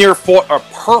damn near fought a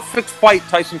perfect fight,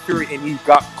 Tyson Fury, and he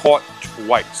got caught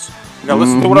twice. Now,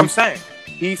 listen to what I'm saying.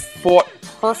 He fought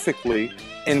perfectly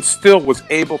and still was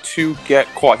able to get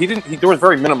caught. There was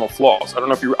very minimal flaws. I don't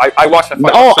know if you... I watched that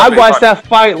fight. I watched that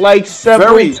fight like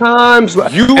several times.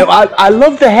 I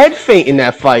love the head feint in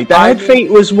that fight. The head feint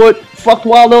was what fucked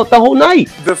Wilder up the whole night.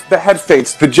 The head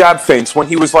feints, the jab feints, when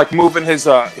he was like moving his...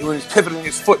 he was pivoting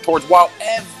his foot towards Wilder.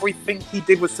 Everything he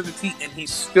did was to the T, and he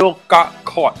still got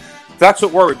caught. That's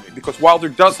what worried me, because Wilder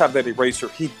does have that eraser.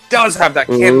 He does have that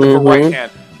cannon with the right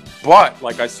hand. But,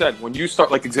 like I said, when you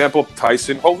start, like example,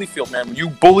 Tyson Holyfield, man, when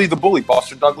you bully the bully,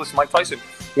 Buster Douglas, Mike Tyson,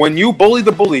 when you bully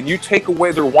the bully and you take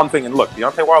away their one thing, and look,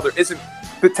 Deontay Wilder isn't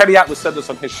Teddy Atlas said this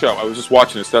on his show. I was just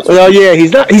watching this. That's well, yeah,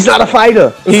 he's not a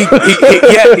fighter. He's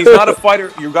not a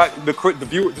fighter. You got the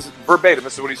viewer. This is verbatim.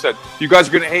 This is what he said. You guys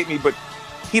are gonna hate me, but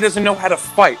he doesn't know how to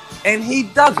fight, and he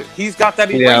doesn't. He's got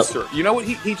that eraser. You know what?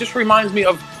 He just reminds me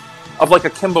of like a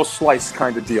Kimbo Slice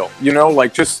kind of deal. You know,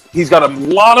 like just he's got a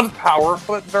lot of power,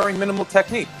 but very minimal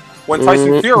technique. When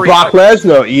Tyson Fury, Brock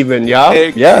Lesnar, even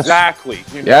exactly.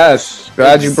 Yes. You know, yes.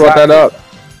 Glad you brought that up.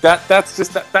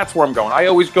 That's where I'm going. I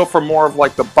always go for more of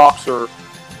like the boxer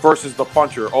versus the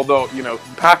puncher. Although, you know,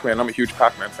 Pac-Man, I'm a huge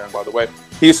Pac-Man fan, by the way.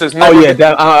 He says, never,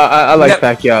 I like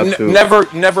Pacquiao too.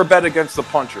 Never bet against the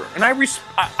puncher, and I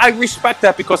respect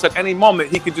that because at any moment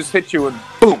he could just hit you and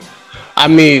boom. I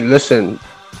mean, listen,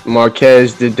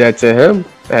 Marquez did that to him,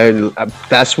 and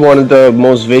that's one of the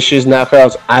most vicious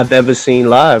knockouts I've ever seen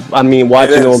live. I mean,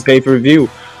 watching on pay-per-view.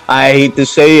 I hate to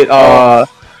say it.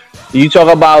 You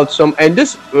talk about and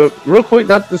this real quick,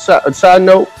 not the side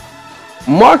note.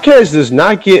 Marquez does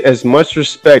not get as much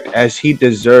respect as he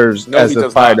deserves as a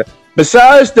fighter. Not.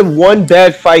 Besides the one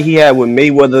bad fight he had when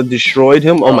Mayweather destroyed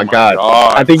him, oh my God.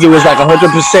 I think it was like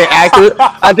 100% accurate.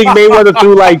 I think Mayweather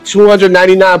threw like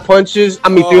 299 punches.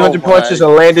 300 punches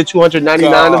and landed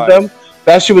 299 of them.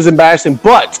 That shit was embarrassing.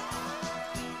 But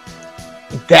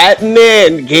that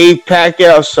man gave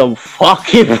Pacquiao some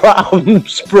fucking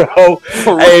problems, bro.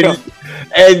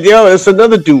 And yo, it's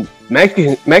another dude.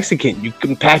 Mexican.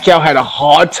 Pacquiao had a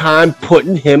hard time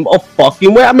putting him a fucking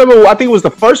away. I think it was the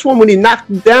first one when he knocked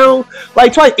him down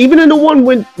like twice. Even in the one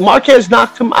when Marquez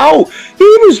knocked him out, he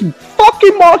was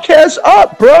fucking Marquez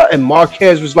up, bro. And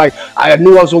Marquez was like, I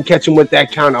knew I was gonna catch him with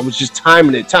that count. I was just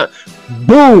timing it.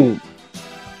 Boom.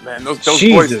 Man,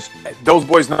 those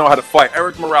boys know how to fight.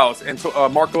 Eric Morales and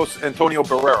Marcos Antonio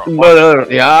Barrera.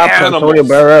 Antonio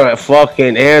Barrera,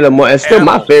 fucking animal. And still,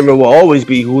 my favorite will always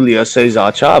be Julio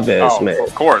Cesar Chavez, man.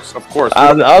 Of course.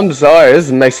 I'm sorry, this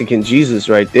is Mexican Jesus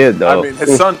right there, though. I mean,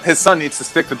 his son needs to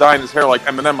stick the dye in his hair like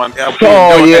Eminem on.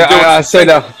 I say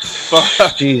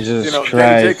that. Jesus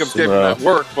Christ, Jacobs gave him that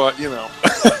work, but you know.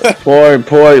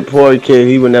 poor kid.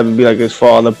 He would never be like his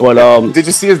father. But did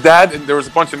you see his dad? And there was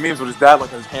a bunch of memes with his dad, like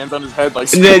his hands on his head, like.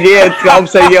 I'm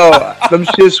saying, yo, them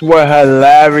shits were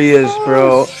hilarious,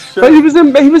 bro. But he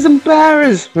was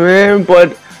embarrassed, man.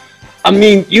 But I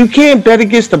mean, you can't bet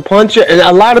against the puncher, and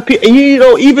a lot of people, and you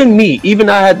know, even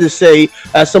I had to say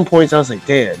at some points, I was like,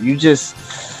 damn, you just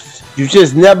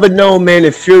never know, man.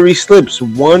 If Fury slips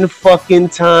one fucking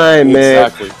time, man.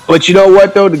 Exactly. But you know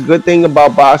what, though? The good thing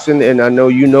about boxing, and I know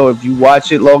you know if you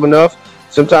watch it long enough,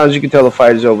 sometimes you can tell the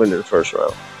fight is over in the first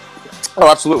round. Oh,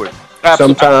 absolutely.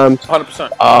 Sometimes, 100%.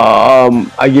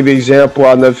 I give you an example.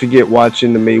 I'll never forget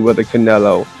watching the Mayweather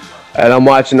Canelo, and I'm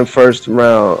watching the first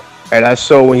round, and I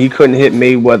saw when he couldn't hit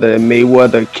Mayweather, and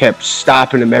Mayweather kept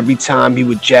stopping him every time he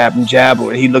would jab,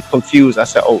 and he looked confused. I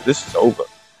said, "Oh, this is over."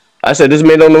 I said, "This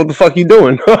man don't know what the fuck he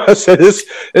doing." I said,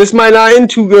 "This might not end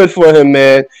too good for him,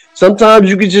 man." Sometimes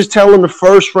you can just tell in the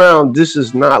first round, this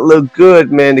does not look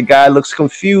good, man. The guy looks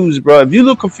confused, bro. If you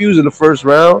look confused in the first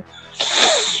round,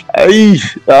 I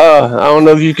don't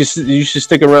know if you should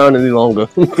stick around any longer.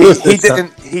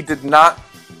 He did not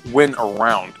win a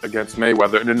round against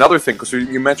Mayweather. And another thing, because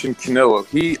you mentioned Canelo,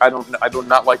 I do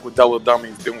not like what Della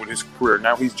Dummy's doing with his career.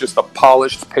 Now he's just a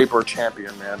polished paper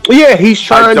champion, man. Yeah, he's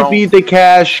trying to be the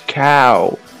cash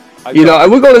cow. And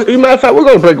matter of fact, we're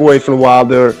gonna break away from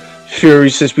Wilder Fury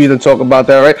since we didn't talk about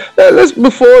that, right? Let's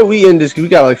before we end this, 'cause we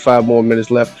got like 5 more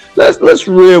minutes left. Let's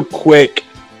real quick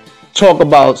talk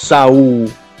about Saul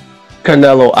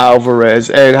Canelo Alvarez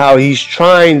and how he's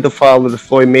trying to follow the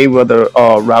Floyd Mayweather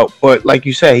route, but like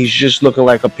you said, he's just looking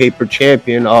like a paper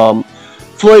champion.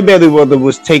 Floyd Mayweather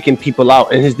was taking people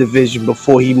out in his division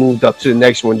before he moved up to the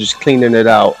next one, just cleaning it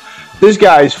out. This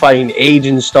guy is fighting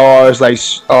aging stars like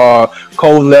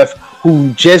Kovalev,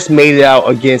 who just made it out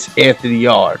against Anthony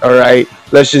Yard. All right,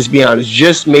 let's just be honest,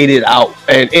 just made it out,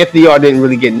 and Anthony Yard didn't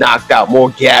really get knocked out, more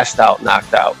gassed out,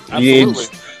 knocked out. Absolutely.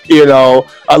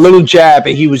 A little jab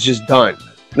and he was just done.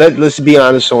 Let's be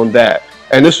honest on that.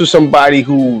 And this was somebody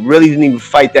who really didn't even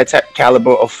fight that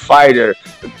caliber of fighter.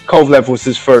 Kovalev was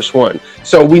his first one.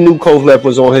 So we knew Kovalev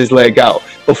was on his leg out.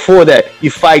 Before that,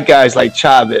 you fight guys like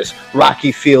Chavez,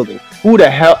 Rocky Fielding. Who the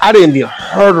hell? I didn't even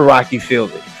heard of Rocky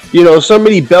Fielding. So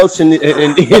many belts in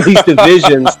these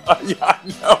divisions. Yeah, I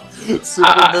know.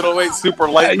 Super middleweight, super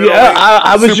light middleweight. Yeah,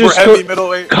 I was super just heavy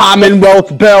middleweight.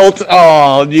 Commonwealth belt.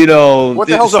 What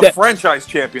the hell's a franchise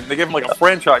champion? They gave him like a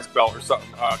franchise belt or something.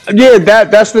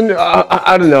 That's the.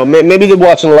 I don't know. Maybe they're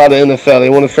watching a lot of NFL. They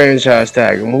want to franchise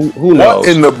tag him. Who knows?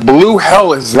 What in the blue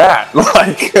hell is that?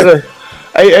 Like,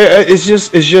 it's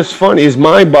just funny. It's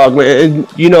mind boggling.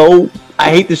 And I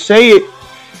hate to say it.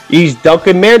 He's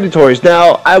ducking mandatories.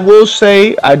 Now, I will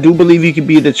say, I do believe he could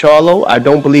be the Charlo. I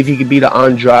don't believe he could be the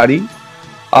Andrade.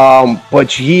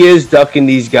 But he is ducking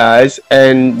these guys.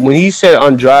 And when he said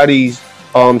Andrade's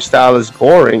style is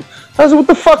boring, I was like, what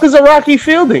the fuck is a Rocky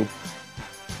Fielding?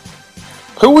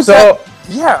 Who was that?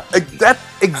 Yeah, that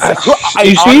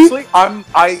exactly.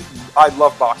 Honestly, I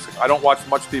love boxing. I don't watch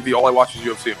much TV. All I watch is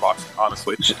UFC and boxing.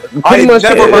 Honestly, I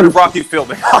never heard of Rocky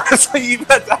Fielding. Honestly,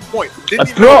 even at that point,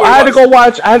 bro, I had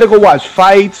to go watch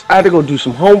fights. I had to go do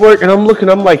some homework, and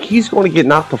I'm like, he's going to get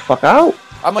knocked the fuck out.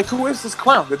 I'm like, who is this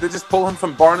clown? Did they just pull him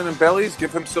from Barnum and Bailey's,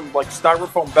 give him some like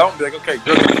styrofoam belt, and be like, okay,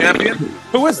 you're the champion?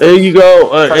 Who is this? There you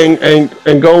go,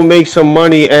 and go make some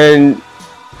money. And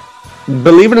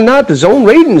believe it or not, the zone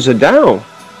ratings are down.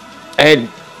 And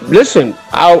listen,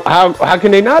 how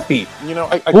can they not be? You know,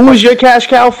 who is your cash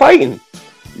cow fighting?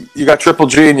 You got Triple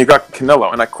G and you got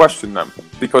Canelo, and I question them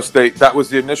because that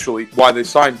was initially why they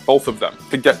signed both of them,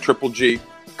 to get Triple G,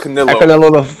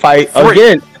 Canelo to fight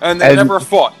again, and they never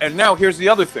fought. And now here's the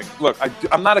other thing. Look,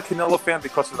 I'm not a Canelo fan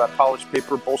because of that polished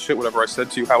paper bullshit, whatever I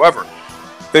said to you. However,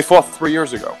 they fought 3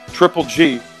 years ago. Triple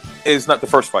G is not the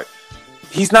first fight.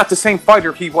 He's not the same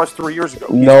fighter he was 3 years ago.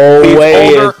 He's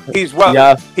older. He's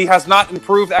He has not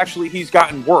improved. Actually, he's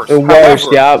gotten worse.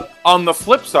 However, on the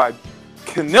flip side,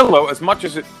 Canelo, as much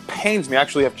as it pains me, I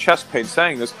actually have chest pain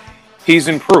saying this, he's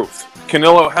improved.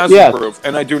 Canelo has improved,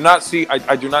 and I do not see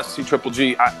Triple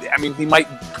G. I mean, he might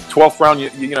 12th round,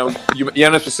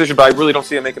 unanimous decision, but I really don't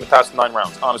see him making it past 9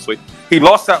 rounds. Honestly, he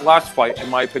lost that last fight, in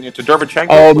my opinion, to Derevchenko.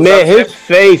 Oh man, his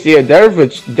face,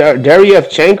 Derevchenko.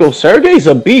 Sergey's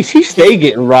a beast. He stay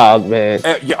getting robbed, man.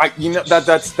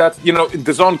 That's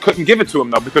the zone couldn't give it to him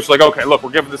though, because like, okay, look,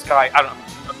 we're giving this guy, I'm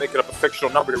making up a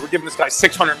fictional number here. We're giving this guy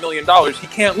 $600 million. He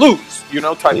can't lose,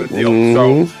 type of deal.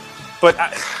 Mm-hmm. So. But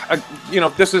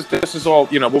this is all.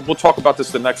 We'll talk about this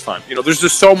the next time. There's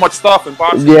just so much stuff in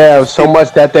boxing. Yeah, so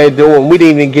much that they're doing. We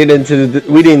didn't even get into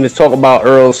we didn't even talk about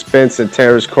Earl Spence and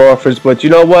Terrence Crawford. But you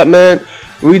know what, man?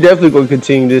 We definitely going to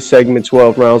continue this segment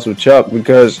 12 rounds with Chuck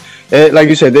because, like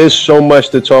you said, there's so much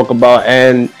to talk about.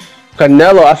 And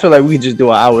Canelo, I feel like we just do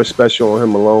an hour special on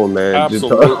him alone, man.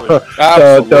 Absolutely.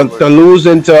 The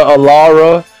losing to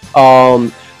Alara.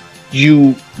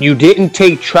 You didn't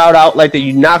take Trout out like that.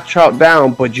 You knocked Trout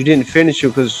down, but you didn't finish it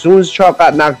because as soon as Trout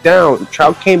got knocked down,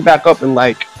 Trout came back up and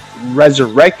like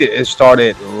resurrected and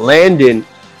started landing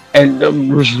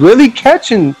and was really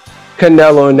catching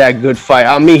Canelo in that good fight.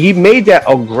 I mean, he made that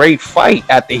a great fight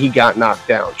after he got knocked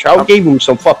down. Trout gave him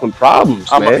some fucking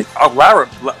problems, man. Lara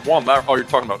won. Oh, you're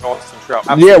talking about Austin Trout.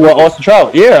 Absolutely. Yeah, well, Austin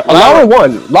Trout. Yeah, Lara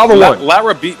won.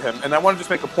 Lara beat him, and I want to just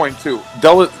make a point too.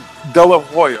 De La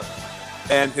Hoya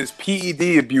and his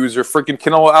PED abuser, freaking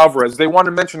Canelo Alvarez, they want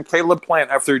to mention Caleb Plant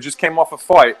after he just came off a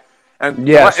fight and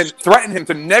threaten him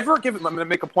to never give him. I'm going to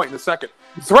make a point in a second.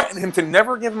 Threaten him to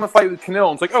never give him a fight with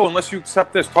Canelo. It's like, oh, unless you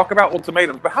accept this. Talk about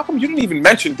ultimatums. But how come you didn't even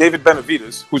mention David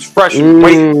Benavidez, who's fresh and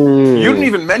waiting? You didn't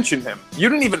even mention him. You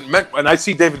didn't even and I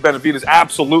see David Benavidez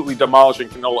absolutely demolishing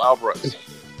Canelo Alvarez.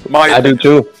 I do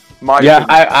too.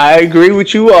 I agree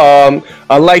with you.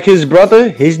 Unlike his brother,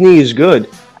 his knee is good.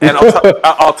 And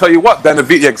I'll tell you what,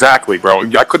 Benavidez, exactly, bro.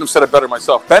 I couldn't have said it better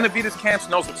myself. Benavidez camps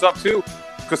knows what's up too,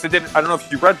 because they didn't. I don't know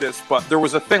if you read this, but there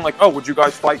was a thing like, oh, would you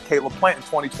guys fight Caleb Plant in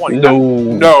 2020?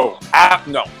 No.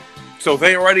 So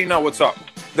they already know what's up.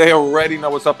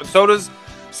 And so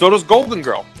does Golden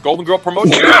Girl. Golden Girl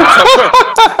Promotion.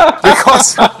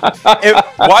 Because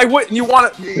why wouldn't you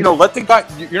want to? Let the guy.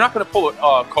 You're not going to pull a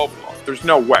COVID off. There's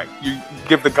no way. You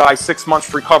give the guy 6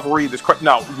 months recovery.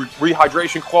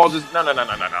 Rehydration clauses. No.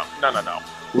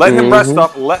 Let him rest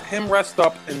up. Let him rest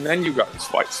up, and then you guys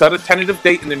fight. Set a tentative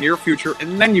date in the near future,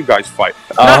 and then you guys fight.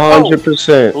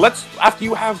 100%. Let's after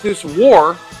you have this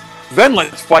war, then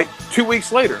let's fight 2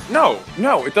 weeks later. No,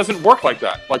 it doesn't work like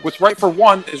that. Like what's right for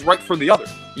one is right for the other.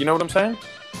 You know what I'm saying?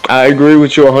 I agree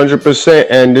with you 100%,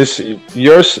 and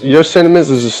your sentiments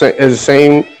is the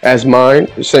same as mine.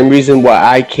 The same reason why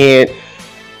I can't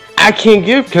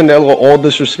give Canelo all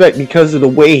this respect because of the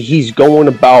way he's going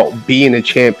about being a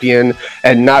champion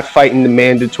and not fighting the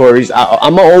mandatories.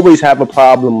 I'm gonna always have a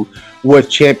problem with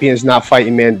champions not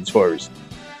fighting mandatories.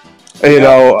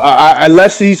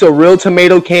 Unless he's a real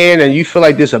tomato can and you feel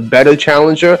like there's a better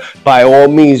challenger, by all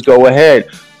means go ahead.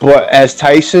 But as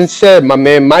Tyson said, my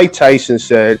man Mike Tyson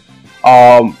said,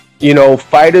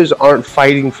 fighters aren't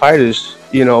fighting fighters,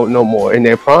 no more in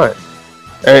their prime.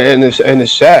 And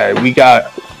it's sad. We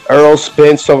got Earl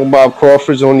Spence talking about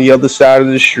Crawford's on the other side of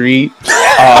the street.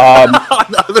 On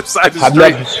the other side of the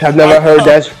street. I've never heard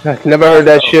that. I've never heard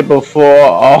that shit before.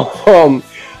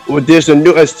 There's a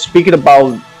new. Speaking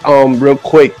about real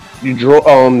quick,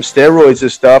 steroids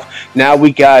and stuff. Now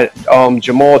we got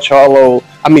Jamel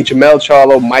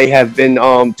Charlo might have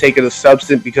been taking a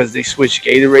substance because they switched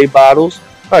Gatorade bottles.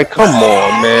 Like, come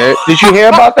on, man! Did you hear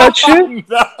about that shit?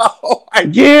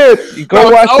 No.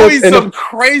 Go watch always this. Some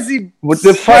crazy with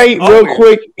the fight, real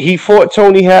quick. He fought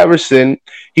Tony Harrison.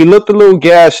 He looked a little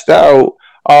gassed out.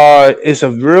 It's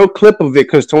a real clip of it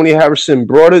because Tony Harrison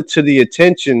brought it to the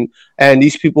attention, and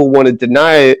these people want to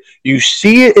deny it. You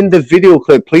see it in the video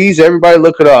clip. Please, everybody,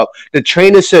 look it up. The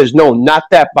trainer says, "No, not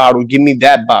that bottle. Give me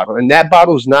that bottle." And that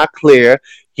bottle is not clear.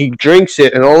 He drinks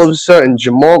it, and all of a sudden,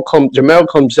 Jamel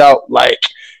comes out like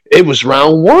it was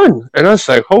round one, and I was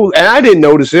like, "Oh!" And I didn't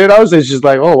notice it. I was just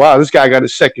like, "Oh wow, this guy got a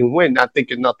second win," not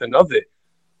thinking nothing of it.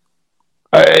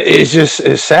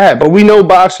 It's sad, but we know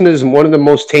boxing is one of the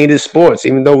most tainted sports,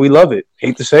 even though we love it.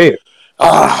 Hate to say it.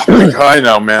 I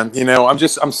know, man. You know, I'm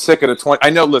sick of the 20. I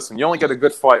know. Listen, you only get a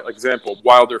good fight. Example,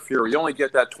 Wilder Fury. You only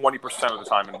get that 20% of the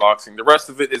time in boxing. The rest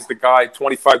of it is the guy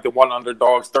 25-1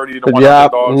 underdogs, 30-1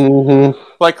 underdogs. Mm-hmm.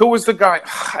 Like, who was the guy?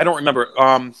 I don't remember.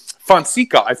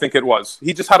 Fonseca, I think it was.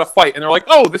 He just had a fight, and they're like,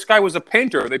 "Oh, this guy was a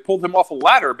painter." They pulled him off a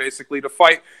ladder basically to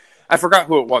fight. I forgot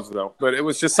who it was though, but it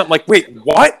was just something like, "Wait,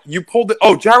 what? You pulled it?"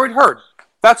 Oh, Jared Hurd.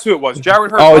 That's who it was.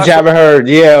 Jared Hurd. Oh, Jared Hurd.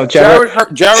 Yeah, Jared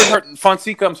Hurd.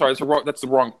 Fonseca. I'm sorry. That's the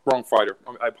wrong fighter.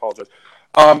 I apologize.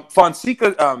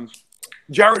 Fonseca.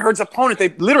 Jared Hurd's opponent. They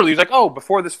literally was like, "Oh,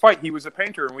 before this fight, he was a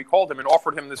painter, and we called him and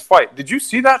offered him this fight." Did you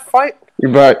see that fight?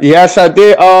 But yes, I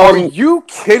did. Are you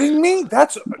kidding me?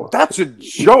 That's a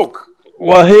joke.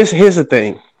 Well, here's the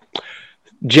thing.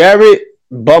 Jared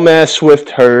Bum-ass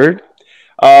Swift Hurd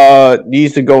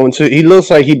needs to go into. He looks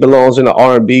like he belongs in an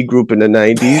R&B group in the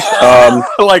 90s.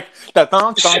 Like that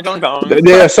dong, dong, dong, dong.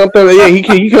 Yeah, something. Yeah,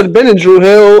 he could have been in Drew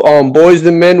Hill, Boys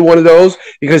the Men, one of those,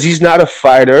 because he's not a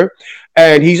fighter,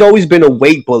 and he's always been a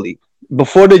weight bully.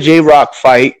 Before the J-Rock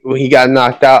fight, when he got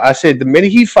knocked out, I said the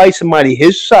minute he fights somebody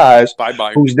his size,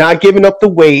 who's not giving up the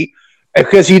weight,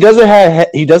 because he doesn't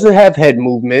have head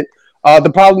movement.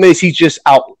 The problem is he just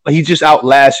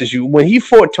outlasts you. When he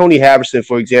fought Tony Harrison,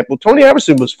 for example, Tony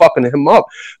Harrison was fucking him up,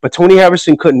 but Tony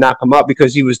Harrison couldn't knock him out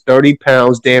because he was 30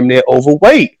 pounds, damn near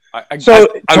overweight.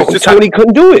 Tony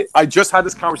couldn't do it. I just had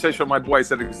this conversation with my boy. I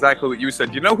said exactly what you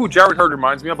said. You know who Jared Hurd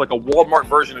reminds me of? Like a Walmart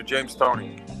version of James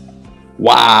Toney.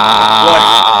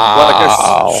 Wow.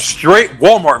 Like a straight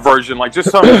Walmart version, like just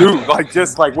some dude,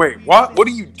 wait, what? What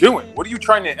are you doing? What are you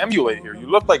trying to emulate here? You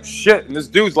look like shit, and this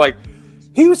dude's like,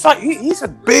 he's a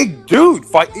big dude.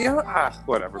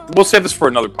 Whatever. We'll save this for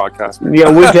another podcast.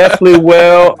 Yeah, we definitely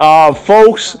will.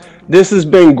 Folks, this has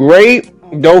been great.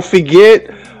 Don't forget,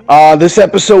 this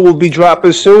episode will be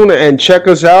dropping soon, and check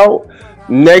us out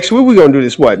next week. We're gonna do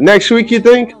this next week? You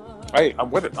think? Hey,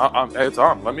 I'm with it. It's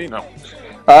on. Let me know.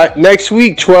 All right, next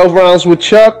week, 12 Rounds with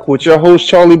Chuck, with your host,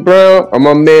 Charlie Brown. I'm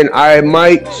my man, Iron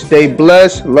Mike. Stay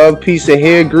blessed. Love, peace, and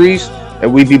hair grease.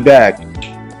 And we be back.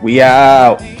 We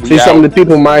out. Say something to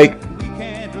people, Mike.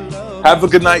 Have a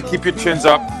good night. Keep your chins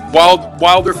up.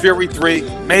 Wilder Fury 3.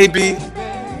 Maybe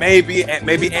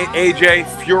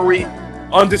AJ Fury.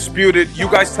 Undisputed. You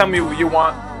guys tell me what you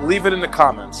want. Leave it in the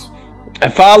comments.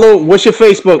 And what's your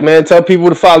Facebook, man? Tell people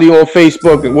to follow you on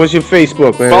Facebook. What's your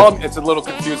Facebook, man? Follow me. It's a little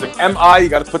confusing. M-I, you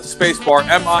got to put the space bar.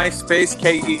 M-I space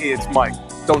K-E-E. It's Mike.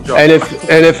 Don't jump. And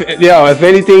if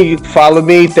anything, you follow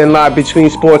me, Thin Line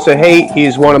Between Sports and Hate.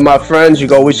 He's one of my friends. You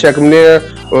can always check him there.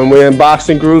 When we're in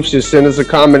boxing groups, just send us a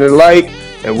comment and like.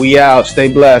 And we out.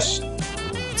 Stay blessed.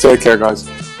 Take care, guys.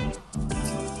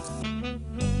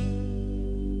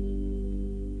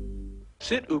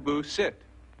 Sit, Ubu, sit.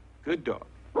 Good dog.